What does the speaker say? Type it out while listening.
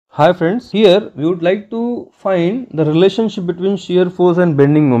Hi friends, here we would like to find the relationship between shear force and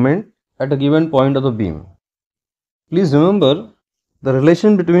bending moment at a given point of the beam. Please remember, the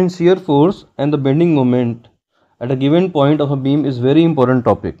relation between shear force and the bending moment at a given point of a beam is very important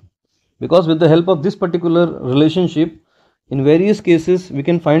topic, because with the help of this particular relationship, in various cases we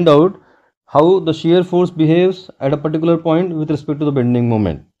can find out how the shear force behaves at a particular point with respect to the bending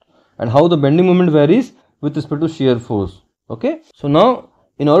moment, and how the bending moment varies with respect to shear force. Okay, so now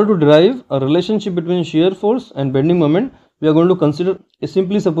in order to derive a relationship between shear force and bending moment, we are going to consider a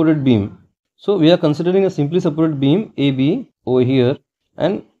simply supported beam. So we are considering a simply supported beam AB over here,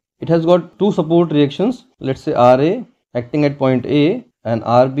 and it has got two support reactions. Let's say RA acting at point A and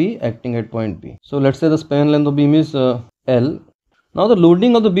RB acting at point B. So let's say the span length of beam is L. Now the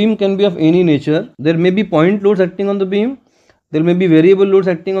loading of the beam can be of any nature. There may be point loads acting on the beam. There may be variable loads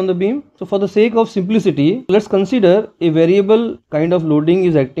acting on the beam. So for the sake of simplicity, let's consider a variable kind of loading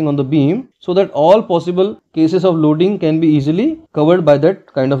is acting on the beam, so that all possible cases of loading can be easily covered by that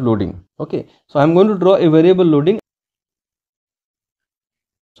kind of loading. Okay, so I'm going to draw a variable loading.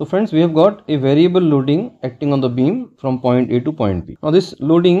 So friends, we have got a variable loading acting on the beam from point A to point B. Now this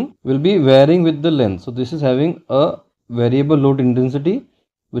loading will be varying with the length. So this is having a variable load intensity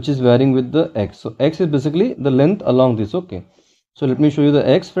which is varying with the x. So x is basically the length along this. Okay, so let me show you the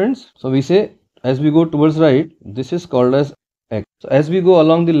x, friends. So we say as we go towards right, this is called as x. So as we go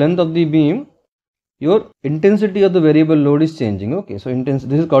along the length of the beam, your intensity of the variable load is changing. Okay, so this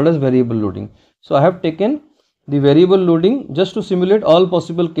is called as variable loading. So I have taken the variable loading just to simulate all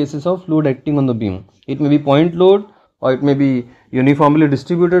possible cases of load acting on the beam. It may be point load, or it may be uniformly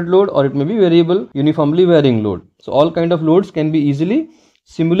distributed load, or it may be variable uniformly varying load. So all kind of loads can be easily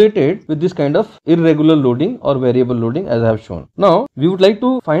simulated with this kind of irregular loading or variable loading as I have shown. Now we would like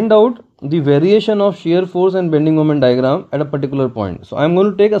to find out the variation of shear force and bending moment diagram at a particular point. So I am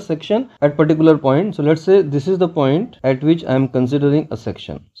going to take a section at particular point. So let's say this is the point at which I am considering a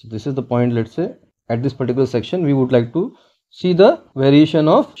section. So this is the point, let's say at this particular section we would like to see the variation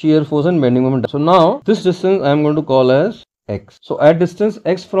of shear force and bending moment. So now this distance I am going to call as x. So at distance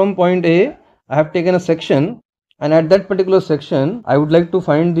x from point A, I have taken a section, and at that particular section I would like to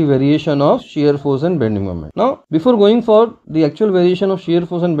find the variation of shear force and bending moment. Now before going for the actual variation of shear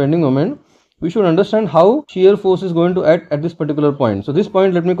force and bending moment, we should understand how shear force is going to act at this particular point. So this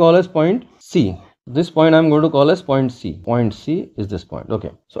point let me call as point C. This point I am going to call as point C. Point C is this point.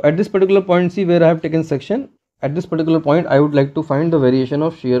 Okay, so at this particular point C where I have taken section, at this particular point I would like to find the variation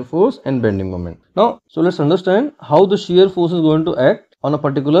of shear force and bending moment. Now so let's understand how the shear force is going to act on a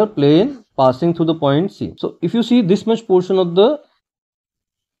particular plane passing through the point C. So if you see this much portion of the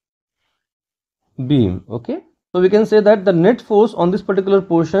beam, okay, so we can say that the net force on this particular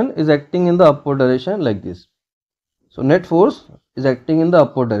portion is acting in the upward direction like this. So net force is acting in the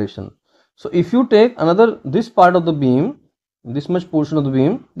upward direction. So if you take this part of the beam, this much portion of the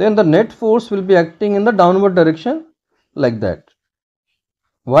beam, then the net force will be acting in the downward direction like that.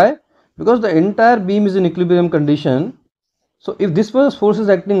 Why? Because the entire beam is in equilibrium condition. So if this force is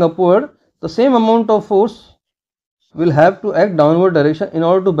acting upward, the same amount of force will have to act downward direction in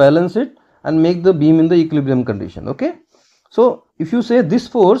order to balance it and make the beam in the equilibrium condition. Okay, so if you say this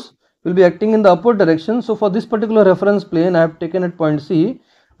force will be acting in the upward direction, so for this particular reference plane I have taken at point C,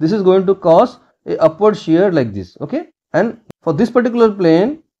 this is going to cause a upward shear like this. Okay, and for this particular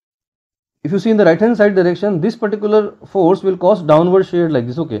plane, if you see in the right hand side direction, this particular force will cause downward shear like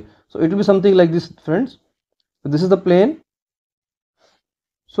this. Okay, so it will be something like this, friends. So this is the plane.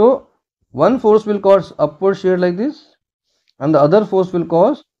 So one force will cause upward shear like this, and the other force will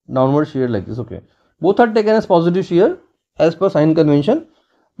cause downward shear like this. Okay, both are taken as positive shear as per sign convention,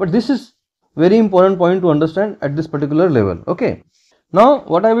 but this is very important point to understand at this particular level. Okay, now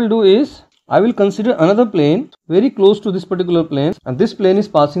what I will do is I will consider another plane very close to this particular plane, and this plane is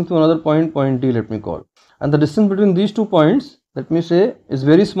passing through another point, point D let me call, and the distance between these two points, let me say, is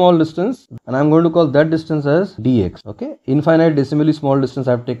very small distance, and I am going to call that distance as dx. Okay, infinite decimally small distance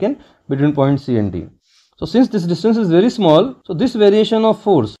I have taken between point C and D. So since this distance is very small, so this variation of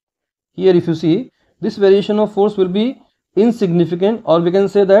force here, if you see, this variation of force will be insignificant, or we can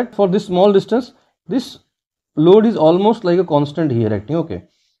say that for this small distance this load is almost like a constant here acting. Okay,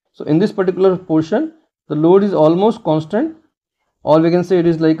 so in this particular portion the load is almost constant, or we can say it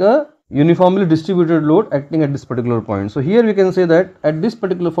is like a uniformly distributed load acting at this particular point. So here we can say that at this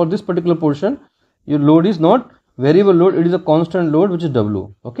particular, for this particular portion, your load is not variable load, it is a constant load which is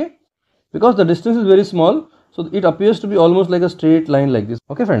W. Okay, because the distance is very small, so it appears to be almost like a straight line like this.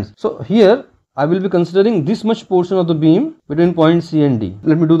 Okay friends, so here I will be considering this much portion of the beam between point C and D.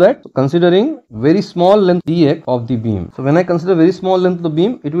 Let me do that. Considering very small length dx of the beam. So when I consider very small length of the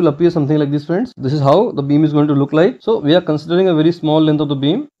beam, it will appear something like this, friends. This is how the beam is going to look like. So we are considering a very small length of the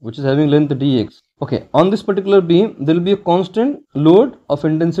beam which is having length dx. Okay, on this particular beam there will be a constant load of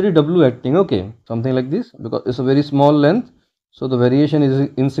intensity W acting. Okay, something like this, because it's a very small length, so the variation is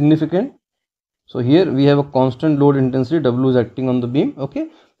insignificant. So here we have a constant load intensity W is acting on the beam. Okay,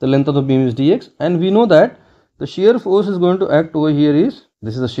 the length of the beam is dx, and we know that the shear force is going to act over here is,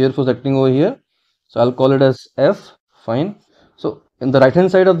 this is the shear force acting over here, so I'll call it as F. Fine. So in the right hand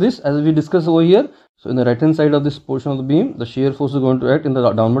side of this, as we discussed over here, so in the right hand side of this portion of the beam, the shear force is going to act in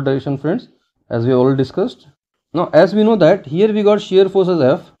the downward direction, friends, as we already discussed. Now as we know that here we got shear force as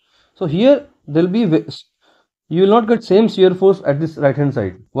F, so here there will be, you will not get same shear force at this right hand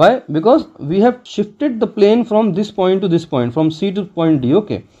side. Why? Because we have shifted the plane from this point to this point, from C to point D.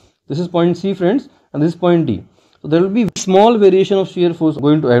 Okay, this is point C, friends, and this is point D. So there will be small variation of shear force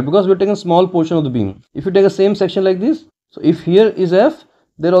going to act, because we are taking a small portion of the beam. If you take a same section like this, so if here is F,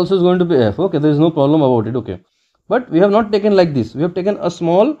 there also is going to be F. Okay, there is no problem about it. Okay, but we have not taken like this. We have taken a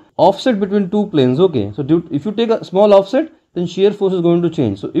small offset between two planes. Okay, so if you take a small offset, then shear force is going to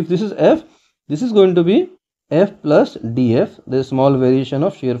change. So if this is F, this is going to be F plus dF. The small variation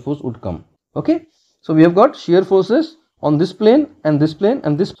of shear force would come. Okay, so we have got shear forces on this plane and this plane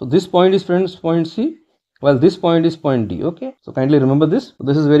and this. So this point is, friends, point C, while this point is point D. Okay, so kindly remember this.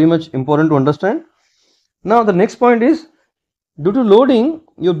 This is very much important to understand. Now the next point is, due to loading,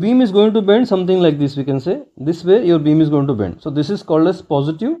 your beam is going to bend something like this. We can say this way your beam is going to bend. So this is called as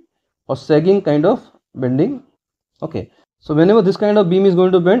positive or sagging kind of bending. Okay, so whenever this kind of beam is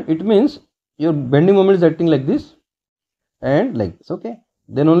going to bend, it means your bending moment is acting like this and like this. Okay,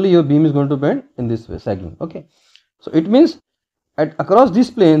 then only your beam is going to bend in this way, sagging. Okay, so it means across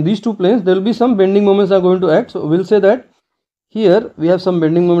this plane, these two planes, there will be some bending moments are going to act. So we'll say that here we have some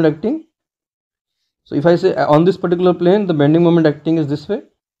bending moment acting. So if I say on this particular plane, the bending moment acting is this way.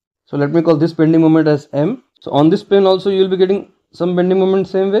 So let me call this bending moment as M. So on this plane also you will be getting some bending moment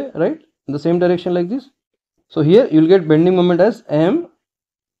same way, right, in the same direction like this. So here you will get bending moment as M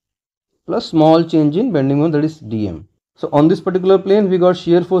plus small change in bending moment, that is dm. So on this particular plane we got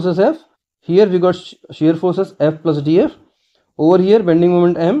shear force as F, here we got shear force as F plus df, over here bending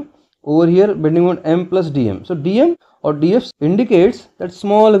moment M, over here bending moment M plus dm. So dm or df indicates that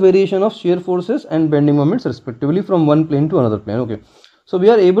small variation of shear forces and bending moments respectively from one plane to another plane. Okay, so we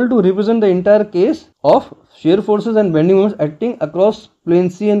are able to represent the entire case of shear forces and bending moments acting across plane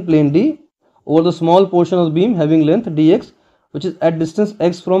C and plane D over the small portion of the beam having length dx, which is at distance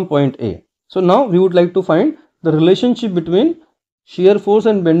x from point A. So now we would like to find the relationship between shear force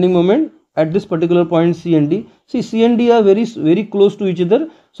and bending moment at this particular point C and D. See, C and D are very close to each other.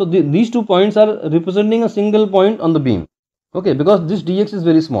 So these 2 points are representing a single point on the beam. Okay, because this dx is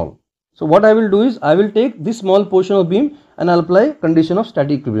very small. So what I will do is I will take this small portion of beam and I'll apply condition of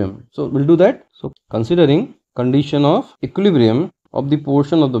static equilibrium. So we'll do that. So considering condition of equilibrium of the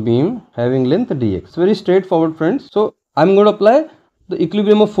portion of the beam having length dx. It's very straightforward, friends. So I'm going to apply the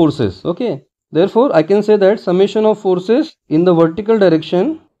equilibrium of forces. Okay, therefore I can say that summation of forces in the vertical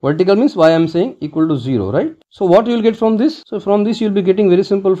direction, vertical means why I'm saying equal to 0, right? So what you will get from this? So from this you will be getting very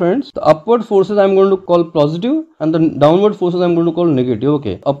simple, friends. The upward forces I'm going to call positive and the downward forces I'm going to call negative.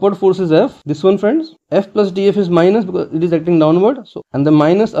 Okay, upward force is F, this one, friends. F plus df is minus because it is acting downward. So and the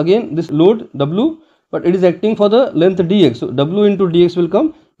minus again this load W, but it is acting for the length dx. So W into dx will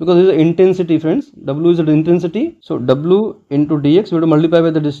come because it is intensity, friends. W is the intensity. So W into dx we have to multiply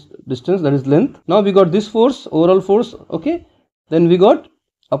by the distance, that is length. Now we got this force, overall force. Okay, then we got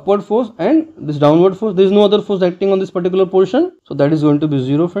upward force and this downward force. There is no other force acting on this particular portion, so that is going to be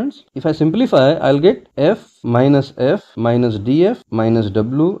 0, friends. If I simplify, I'll get F minus df minus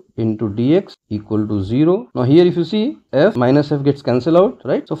W into dx equal to 0. Now here if you see, F minus F gets cancelled out,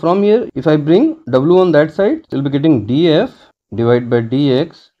 right? So from here if I bring W on that side, you'll be getting df divided by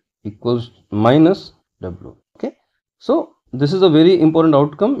dx equals minus W. Okay, so this is a very important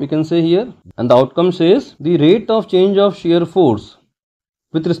outcome we can say here, and the outcome says the rate of change of shear force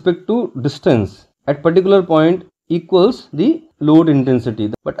with respect to distance at particular point equals the load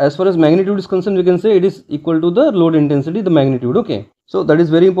intensity. But as far as magnitude is concerned, we can say it is equal to the load intensity, the magnitude. Okay, so that is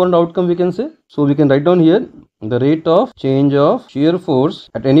very important outcome we can say. So we can write down here the rate of change of shear force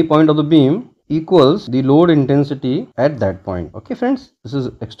at any point of the beam equals the load intensity at that point. Okay, friends, this is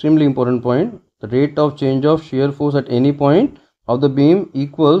extremely important point. The rate of change of shear force at any point of the beam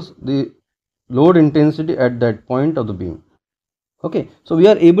equals the load intensity at that point of the beam. Okay, so we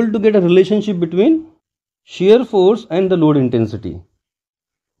are able to get a relationship between shear force and the load intensity.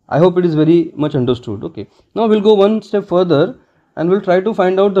 I hope it is very much understood. Okay, now we'll go one step further and we'll try to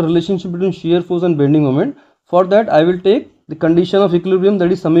find out the relationship between shear force and bending moment. For that, I will take the condition of equilibrium,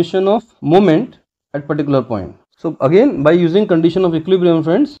 that is summation of moment at particular point. So again, by using condition of equilibrium,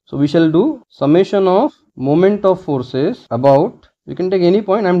 friends, so we shall do summation of moment of forces about, we can take any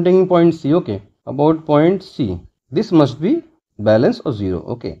point, I am taking point C, okay, about point C. This must be balance or 0,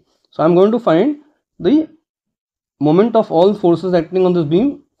 okay. So I am going to find the moment of all forces acting on this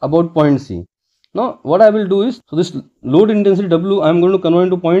beam about point C. Now what I will do is, so this load intensity W I am going to convert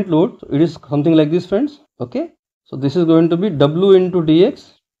into point load. So it is something like this, friends, okay. So this is going to be W into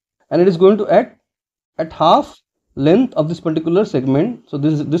dx, and it is going to act at half length of this particular segment. So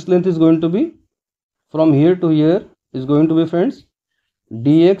this length is going to be from here to here is going to be, friends,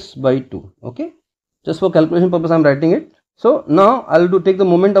 dx by 2, okay. Just for calculation purpose I am writing it. So now I will take the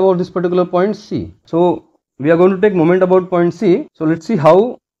moment about this particular point C. So we are going to take moment about point C. So let's see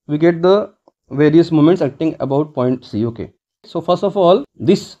how we get the various moments acting about point C, okay. So first of all,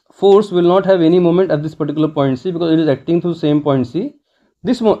 this force will not have any moment at this particular point C because it is acting through same point C.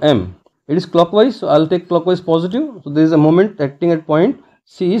 This M, it is clockwise, so I will take clockwise positive. So there is a moment acting at point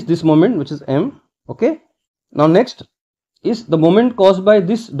C is this moment, which is M, okay. Now next is the moment caused by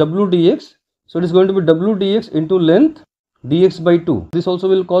this W dx. So it is going to be W dx into length dx by 2. This also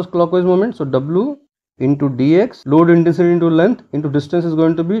will cause clockwise moment. So W into dx, load intensity into length into distance is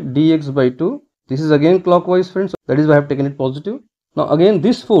going to be dx by 2. This is again clockwise, friends. So that is why I have taken it positive. Now again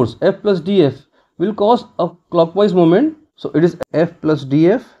this force F plus df will cause a clockwise moment. So it is F plus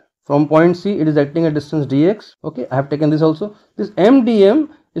df. From point C it is acting at distance dx, okay. I have taken this also. This M dm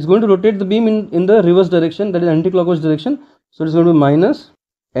is going to rotate the beam in the reverse direction, that is anti-clockwise direction. So it is going to be minus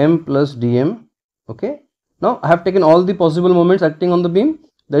M plus dm, okay. Now I have taken all the possible moments acting on the beam.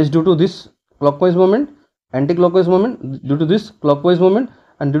 That is due to this clockwise moment, anti-clockwise moment, due to this clockwise moment,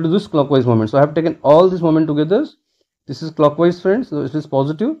 and due to this clockwise moment. So I have taken all this moment together. This is clockwise, friends, so it is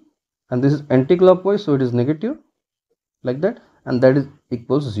positive, and this is anti-clockwise, so it is negative, like that, and that is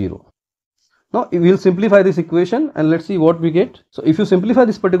equals 0. Now we will simplify this equation and let's see what we get. So if you simplify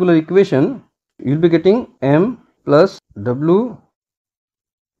this particular equation, you will be getting M plus W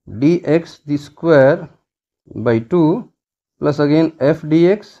dx the square by 2 plus again F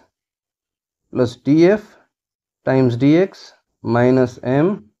dx plus df times dx minus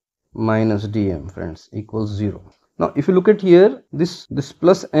M minus dm, friends, equals 0. Now if you look at here, this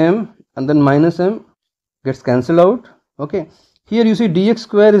plus M and then minus M gets cancelled out, okay. Here you see dx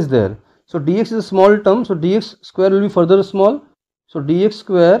square is there. So dx is a small term, so dx square will be further small. So dx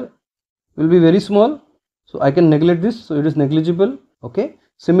square will be very small. So I can neglect this, so it is negligible, okay.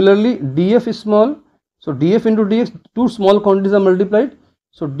 Similarly df is small, so df into dx, two small quantities are multiplied.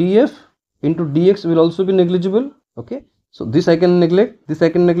 So df into dx will also be negligible, okay. So this I can neglect, this I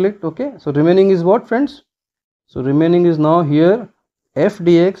can neglect, okay. So remaining is what, friends? So remaining is now here F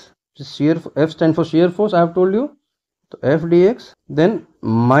dx, which is shear, F stands for shear force, I have told you. So F dx, then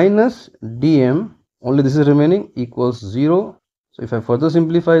minus dm, only this is remaining, equals 0. So if I further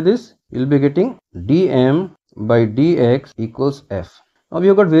simplify this, you will be getting dm by dx equals F. Now we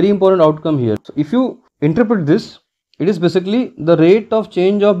have got very important outcome here. So if you interpret this, it is basically the rate of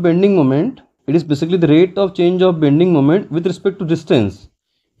change of bending moment. It is basically the rate of change of bending moment with respect to distance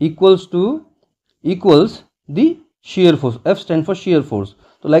equals the shear force. F stands for shear force.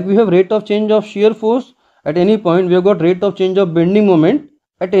 So like we have rate of change of shear force at any point, we have got rate of change of bending moment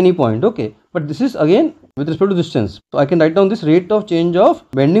at any point, okay. But this is again with respect to distance. So I can write down this rate of change of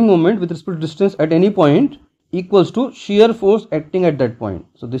bending moment with respect to distance at any point equals to shear force acting at that point.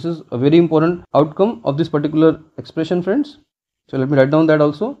 So this is a very important outcome of this particular expression, friends. So let me write down that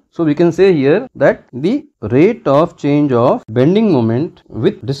also. So we can say here that the rate of change of bending moment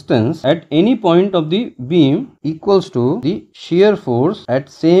with distance at any point of the beam equals to the shear force at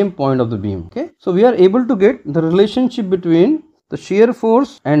same point of the beam, okay. So we are able to get the relationship between the shear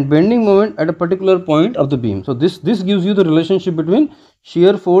force and bending moment at a particular point of the beam. So this gives you the relationship between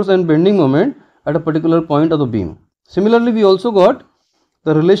shear force and bending moment at a particular point of the beam. Similarly, we also got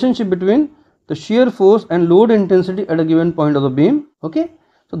the relationship between the shear force and load intensity at a given point of the beam, okay.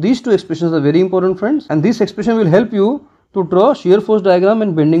 So these two expressions are very important, friends, and this expression will help you to draw shear force diagram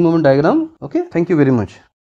and bending moment diagram, okay. Thank you very much.